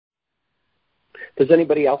Does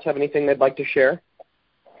anybody else have anything they'd like to share?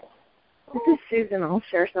 This is Susan. I'll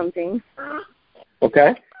share something.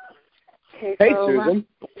 Okay. Okay. Hey, So, Susan.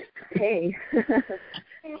 Hey.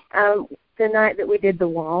 The night that we did the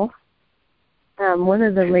wall, one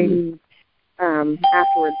of the ladies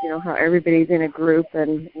afterwards, you know, how everybody's in a group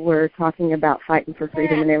and we're talking about fighting for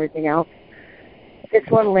freedom and everything else. This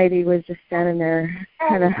one lady was just standing there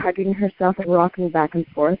kind of hugging herself and rocking back and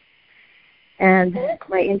forth. And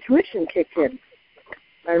my intuition kicked in,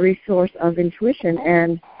 my resource of intuition.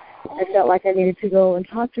 And I felt like I needed to go and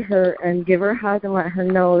talk to her and give her a hug and let her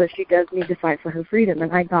know that she does need to fight for her freedom.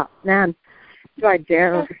 And I thought, man, do I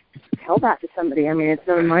dare tell that to somebody? I mean, it's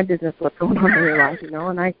none of my business what's going on in your life, you know.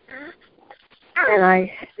 And I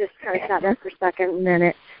just kind of sat there for a second, and then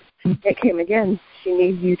it came again. She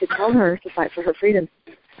needs you to tell her to fight for her freedom.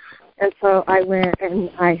 And so I went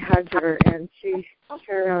and I hugged her, and she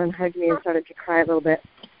turned around and hugged me and started to cry a little bit.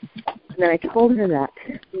 And then I told her that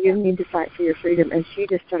you need to fight for your freedom, and she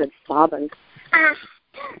just started sobbing.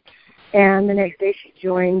 And the next day she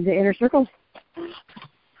joined the Inner Circle.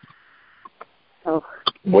 So,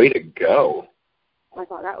 way to go. I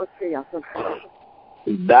thought that was pretty awesome.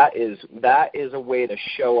 That is a way to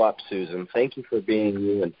show up, Susan. Thank you for being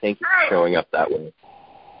you, and thank you for showing up that way.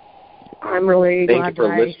 I'm really glad. Thank you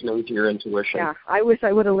for listening to your intuition. Yeah, I wish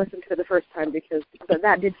I would have listened to it the first time, but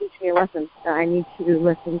that did teach me a lesson that I need to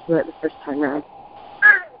listen to it the first time around.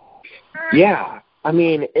 Yeah, I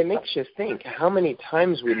mean, it makes you think how many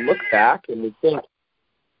times we look back and we think,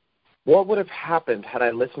 what would have happened had I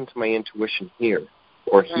listened to my intuition here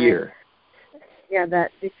or here? Yeah,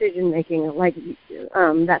 that decision-making, like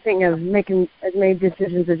that thing of making as many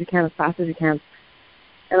decisions as you can as fast as you can.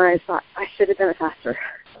 And I thought I should have done it faster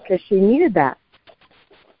because she needed that.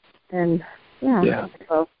 And, yeah.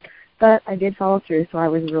 So, but I did follow through, so I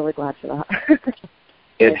was really glad for that.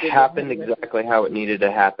 It happened exactly how it needed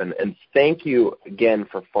to happen. And thank you again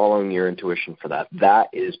for following your intuition for that. That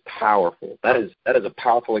is powerful. That is a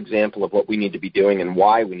powerful example of what we need to be doing and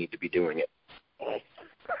why we need to be doing it.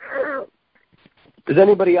 Does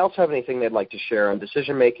anybody else have anything they'd like to share on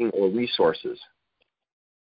decision-making or resources?